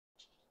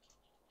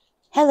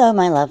Hello,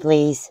 my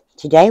lovelies.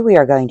 Today we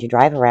are going to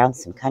drive around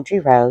some country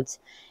roads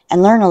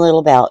and learn a little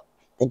about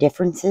the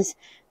differences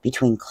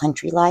between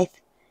country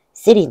life,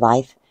 city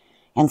life,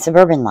 and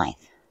suburban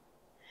life.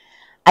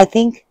 I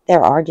think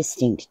there are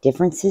distinct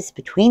differences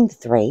between the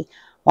three,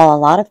 while a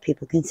lot of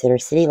people consider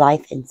city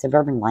life and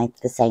suburban life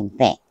the same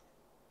thing.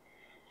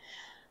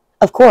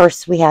 Of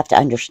course, we have to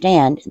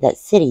understand that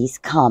cities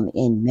come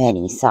in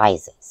many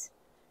sizes.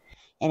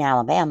 In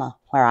Alabama,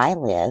 where I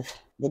live,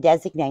 the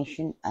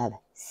designation of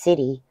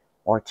city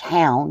or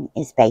town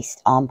is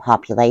based on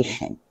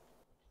population.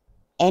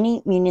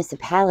 Any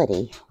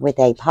municipality with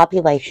a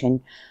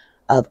population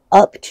of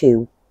up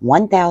to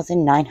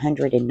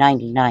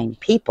 1,999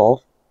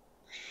 people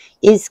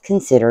is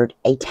considered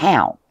a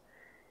town.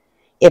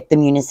 If the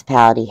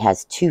municipality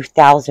has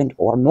 2,000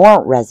 or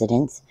more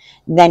residents,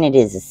 then it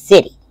is a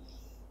city.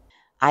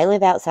 I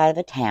live outside of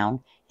a town,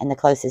 and the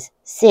closest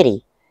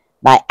city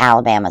by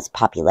Alabama's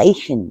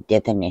population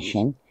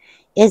definition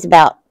is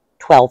about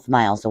 12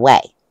 miles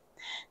away.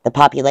 The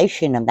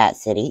population of that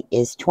city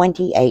is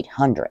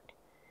 2,800.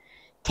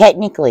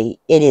 Technically,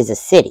 it is a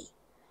city,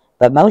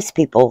 but most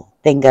people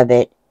think of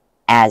it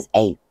as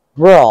a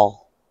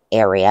rural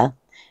area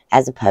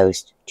as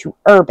opposed to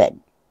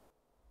urban.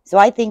 So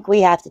I think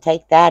we have to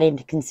take that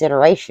into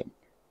consideration.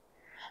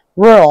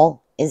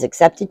 Rural is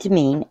accepted to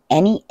mean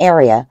any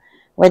area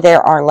where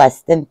there are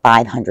less than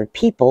 500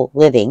 people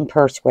living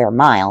per square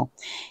mile,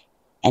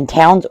 and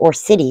towns or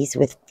cities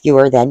with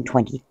fewer than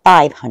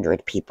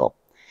 2,500 people.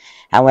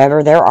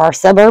 However, there are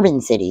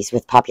suburban cities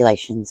with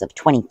populations of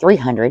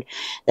 2,300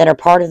 that are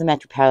part of the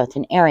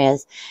metropolitan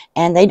areas,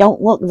 and they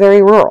don't look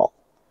very rural.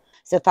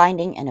 So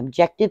finding an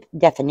objective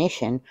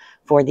definition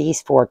for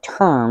these four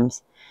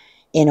terms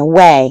in a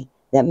way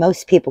that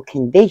most people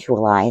can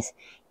visualize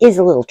is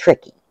a little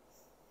tricky.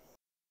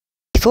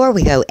 Before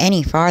we go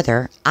any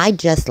farther, I'd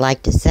just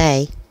like to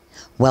say,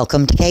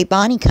 welcome to Cape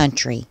Bonnie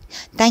Country.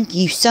 Thank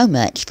you so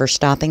much for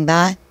stopping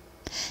by.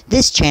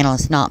 This channel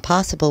is not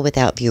possible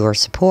without viewer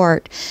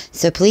support,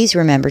 so please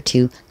remember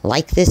to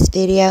like this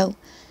video,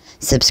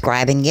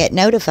 subscribe and get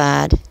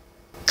notified,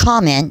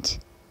 comment,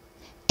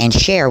 and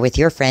share with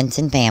your friends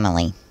and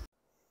family.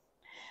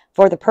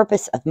 For the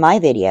purpose of my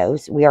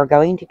videos, we are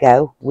going to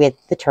go with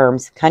the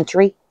terms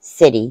country,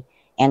 city,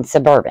 and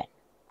suburban.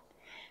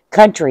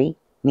 Country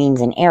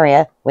means an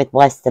area with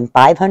less than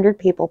 500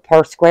 people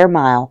per square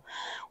mile,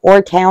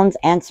 or towns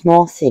and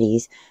small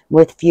cities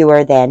with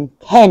fewer than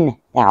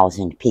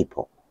 10,000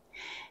 people.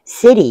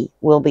 City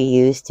will be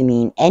used to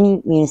mean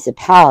any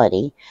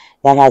municipality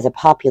that has a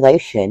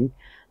population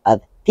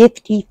of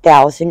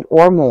 50,000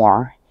 or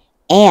more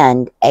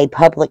and a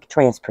public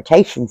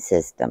transportation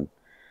system.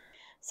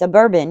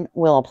 Suburban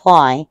will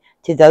apply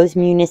to those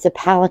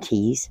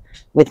municipalities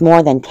with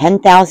more than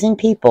 10,000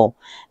 people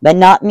but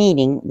not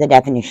meeting the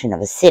definition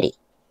of a city.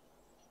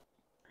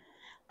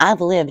 I've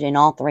lived in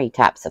all three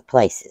types of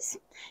places,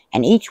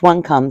 and each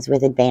one comes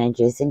with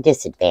advantages and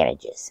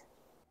disadvantages.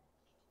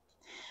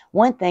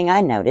 One thing I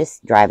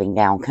noticed driving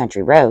down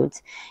country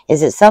roads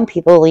is that some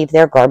people leave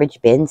their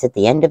garbage bins at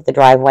the end of the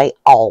driveway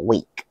all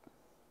week.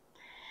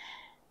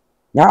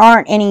 There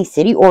aren't any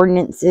city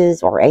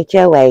ordinances or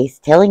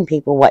HOAs telling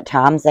people what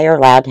times they are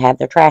allowed to have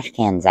their trash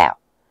cans out.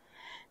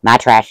 My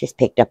trash is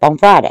picked up on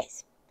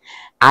Fridays.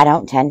 I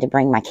don't tend to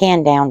bring my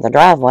can down the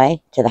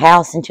driveway to the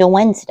house until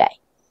Wednesday.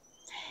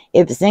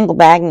 If a single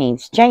bag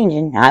needs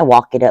changing, I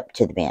walk it up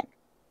to the bin.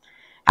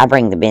 I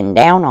bring the bin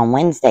down on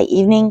Wednesday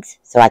evenings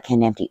so I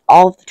can empty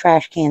all of the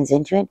trash cans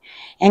into it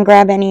and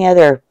grab any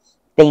other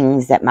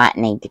things that might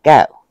need to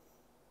go.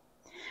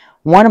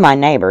 One of my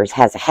neighbors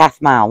has a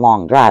half-mile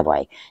long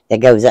driveway that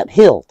goes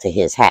uphill to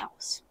his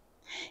house.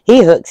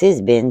 He hooks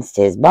his bins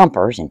to his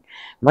bumpers and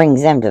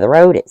brings them to the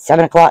road at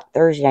 7 o'clock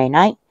Thursday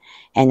night,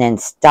 and then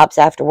stops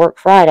after work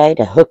Friday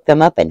to hook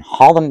them up and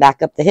haul them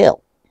back up the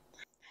hill.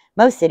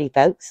 Most city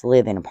folks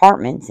live in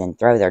apartments and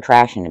throw their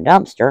trash in a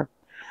dumpster,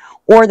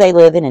 or they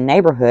live in a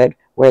neighborhood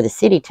where the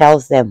city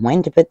tells them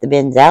when to put the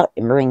bins out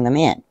and bring them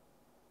in.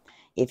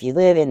 If you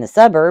live in the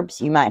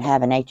suburbs, you might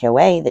have an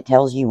HOA that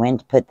tells you when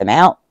to put them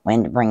out,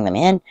 when to bring them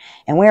in,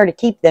 and where to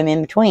keep them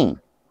in between.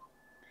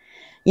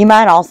 You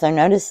might also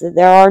notice that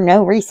there are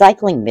no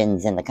recycling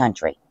bins in the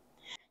country.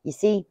 You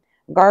see,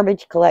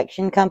 garbage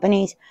collection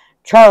companies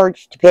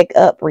charge to pick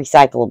up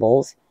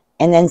recyclables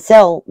and then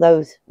sell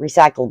those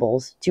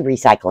recyclables to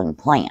recycling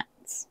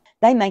plants.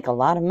 They make a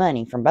lot of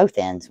money from both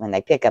ends when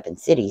they pick up in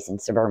cities and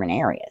suburban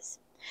areas.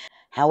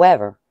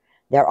 However,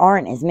 there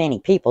aren't as many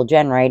people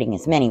generating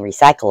as many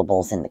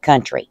recyclables in the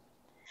country.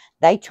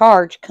 They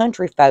charge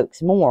country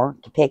folks more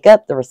to pick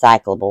up the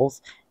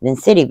recyclables than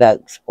city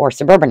folks or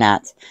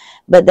suburbanites,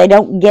 but they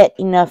don't get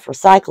enough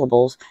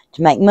recyclables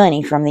to make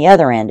money from the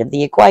other end of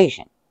the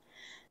equation.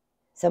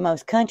 So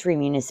most country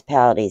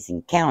municipalities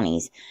and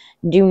counties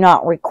do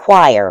not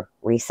require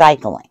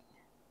recycling.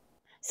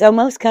 So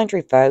most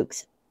country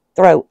folks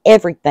throw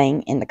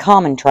everything in the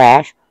common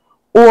trash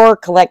or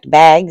collect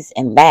bags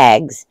and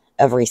bags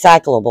of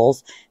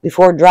recyclables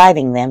before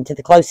driving them to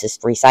the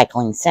closest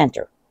recycling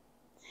center.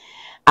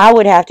 I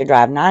would have to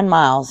drive 9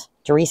 miles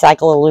to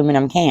recycle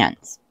aluminum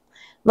cans.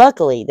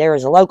 Luckily, there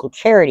is a local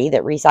charity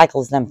that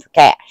recycles them for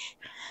cash,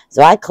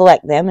 so I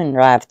collect them and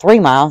drive 3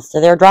 miles to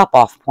their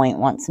drop-off point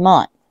once a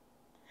month.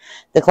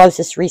 The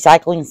closest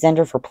recycling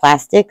center for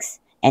plastics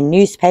and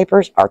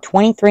newspapers are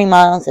 23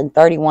 miles and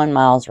 31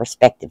 miles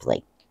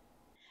respectively.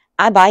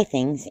 I buy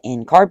things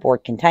in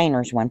cardboard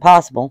containers when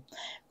possible,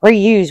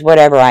 reuse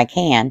whatever I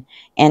can,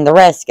 and the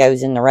rest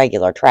goes in the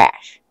regular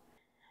trash.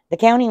 The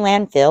county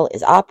landfill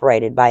is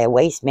operated by a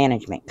waste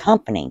management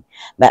company,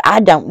 but I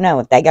don't know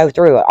if they go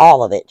through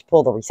all of it to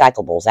pull the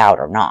recyclables out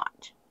or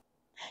not.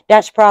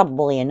 That's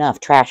probably enough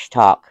trash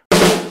talk.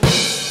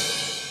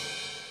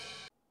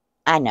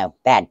 I know,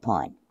 bad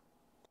pun.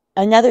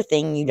 Another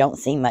thing you don't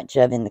see much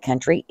of in the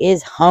country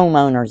is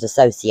homeowners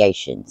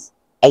associations,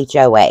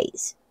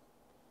 HOAs.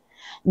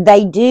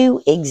 They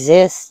do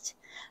exist,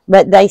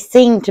 but they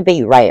seem to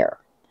be rare.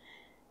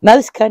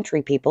 Most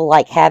country people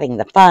like having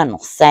the final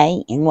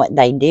say in what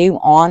they do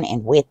on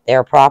and with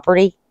their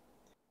property.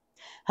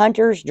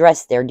 Hunters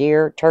dress their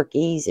deer,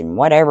 turkeys, and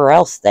whatever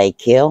else they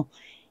kill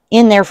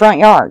in their front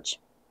yards.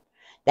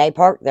 They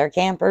park their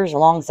campers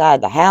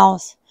alongside the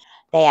house.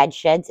 They add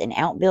sheds and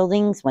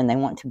outbuildings when they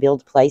want to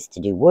build a place to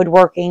do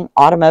woodworking,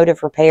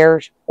 automotive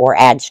repairs, or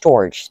add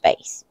storage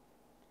space.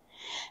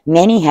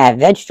 Many have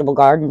vegetable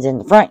gardens in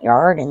the front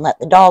yard and let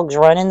the dogs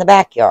run in the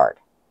backyard.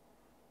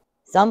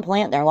 Some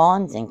plant their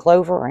lawns in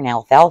clover and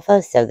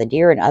alfalfa so the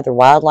deer and other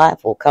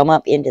wildlife will come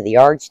up into the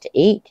yards to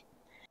eat.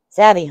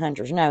 Savvy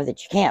hunters know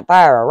that you can't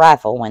fire a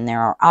rifle when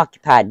there are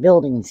occupied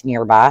buildings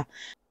nearby,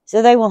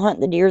 so they will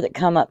hunt the deer that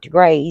come up to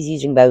graze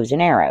using bows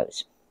and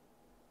arrows.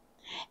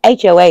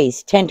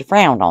 HOAs tend to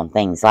frown on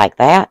things like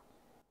that.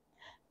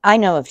 I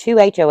know of 2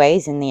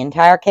 HOAs in the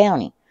entire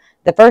county.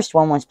 The first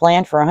one was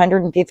planned for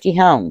 150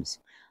 homes.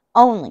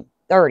 Only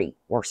 30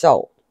 were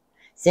sold,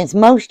 since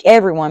most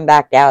everyone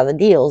backed out of the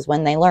deals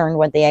when they learned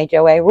what the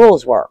HOA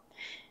rules were,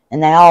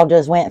 and they all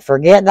just went,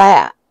 forget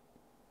that.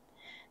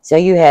 So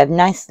you have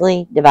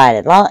nicely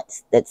divided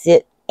lots that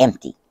sit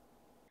empty.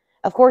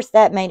 Of course,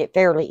 that made it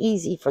fairly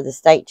easy for the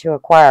state to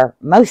acquire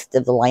most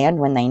of the land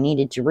when they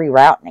needed to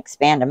reroute and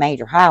expand a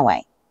major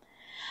highway.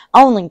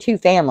 Only 2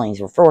 families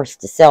were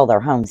forced to sell their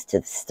homes to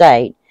the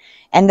state,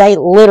 and they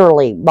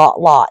literally bought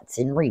lots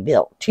and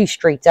rebuilt 2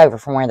 streets over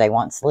from where they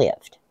once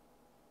lived.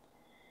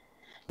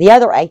 The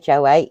other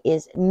HOA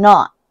is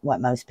not what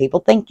most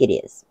people think it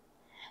is.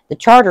 The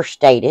charter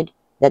stated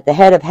that the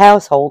head of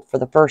household for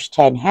the first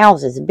 10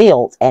 houses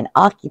built and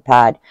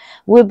occupied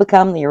would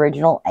become the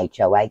original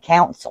HOA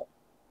council.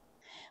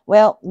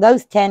 Well,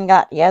 those 10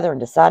 got together and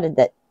decided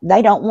that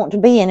they don't want to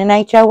be in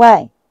an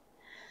HOA.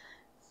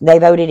 They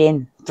voted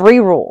in 3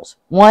 rules.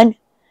 1,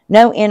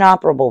 no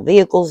inoperable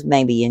vehicles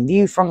may be in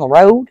view from the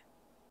road.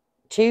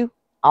 2,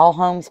 all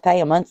homes pay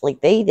a monthly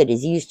fee that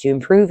is used to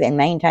improve and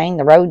maintain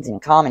the roads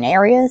and common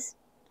areas.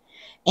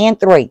 And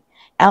 3,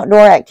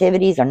 outdoor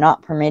activities are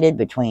not permitted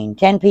between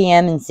 10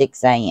 p.m. and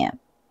 6 a.m.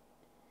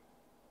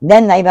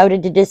 Then they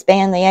voted to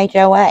disband the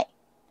HOA.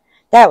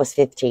 That was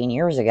 15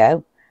 years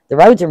ago. The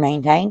roads are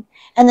maintained,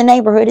 and the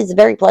neighborhood is a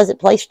very pleasant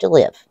place to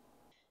live.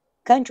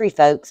 Country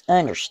folks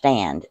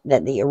understand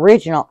that the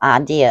original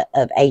idea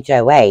of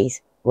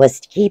HOAs was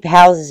to keep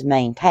houses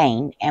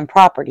maintained and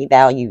property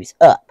values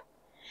up.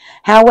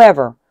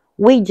 However,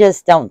 we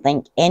just don't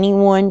think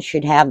anyone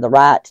should have the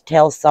right to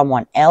tell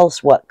someone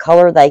else what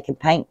color they can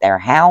paint their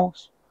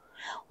house,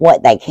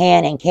 what they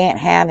can and can't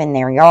have in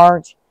their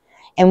yards,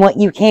 and what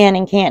you can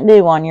and can't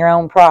do on your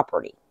own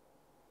property.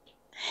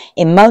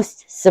 In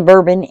most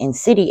suburban and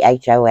city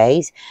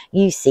HOAs,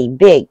 you see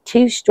big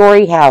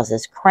 2-story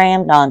houses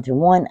crammed onto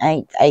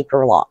 1/8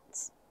 acre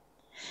lots.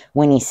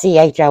 When you see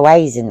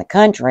HOAs in the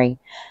country,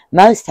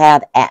 most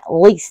have at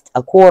least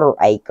a 1/4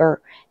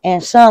 acre,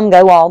 and some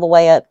go all the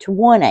way up to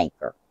 1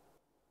 acre.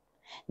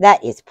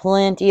 That is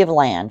plenty of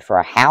land for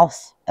a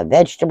house, a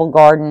vegetable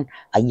garden,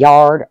 a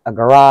yard, a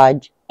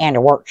garage, and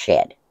a work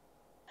shed.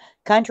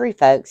 Country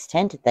folks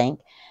tend to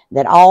think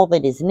that all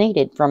that is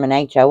needed from an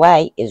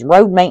HOA is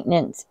road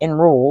maintenance and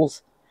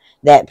rules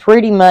that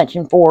pretty much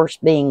enforce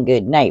being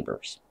good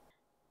neighbors.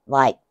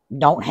 Like,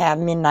 don't have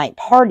midnight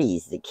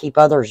parties that keep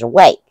others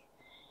awake,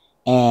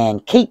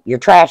 and keep your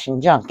trash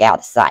and junk out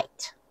of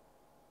sight.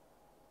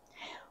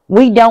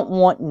 We don't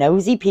want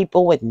nosy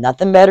people with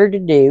nothing better to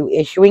do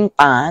issuing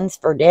fines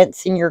for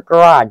dents in your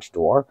garage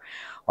door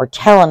or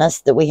telling us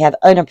that we have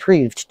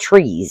unapproved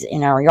trees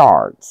in our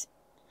yards.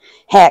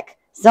 Heck,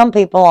 some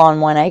people on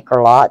 1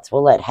 acre lots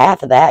will let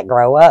half of that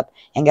grow up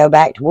and go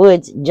back to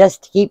woods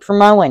just to keep from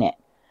mowing it,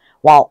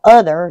 while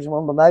others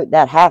will devote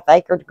that half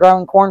acre to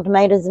growing corn,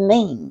 tomatoes, and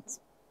beans.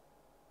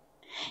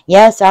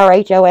 Yes, our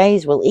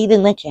HOAs will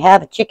even let you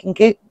have a chicken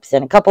coops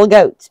and a couple of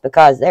goats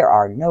because there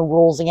are no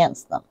rules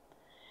against them.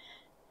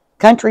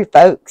 Country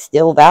folks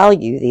still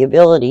value the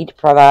ability to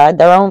provide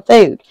their own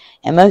food,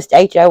 and most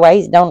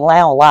HOAs don't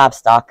allow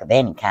livestock of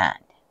any kind.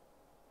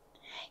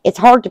 It's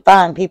hard to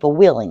find people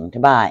willing to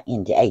buy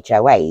into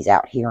HOAs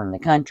out here in the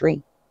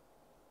country.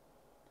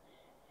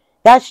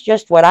 That's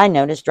just what I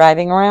noticed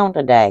driving around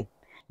today.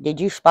 Did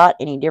you spot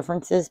any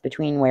differences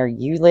between where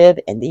you live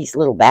and these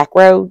little back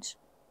roads?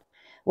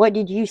 What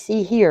did you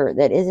see here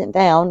that isn't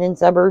found in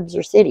suburbs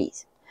or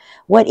cities?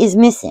 What is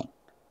missing?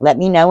 Let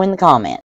me know in the comments.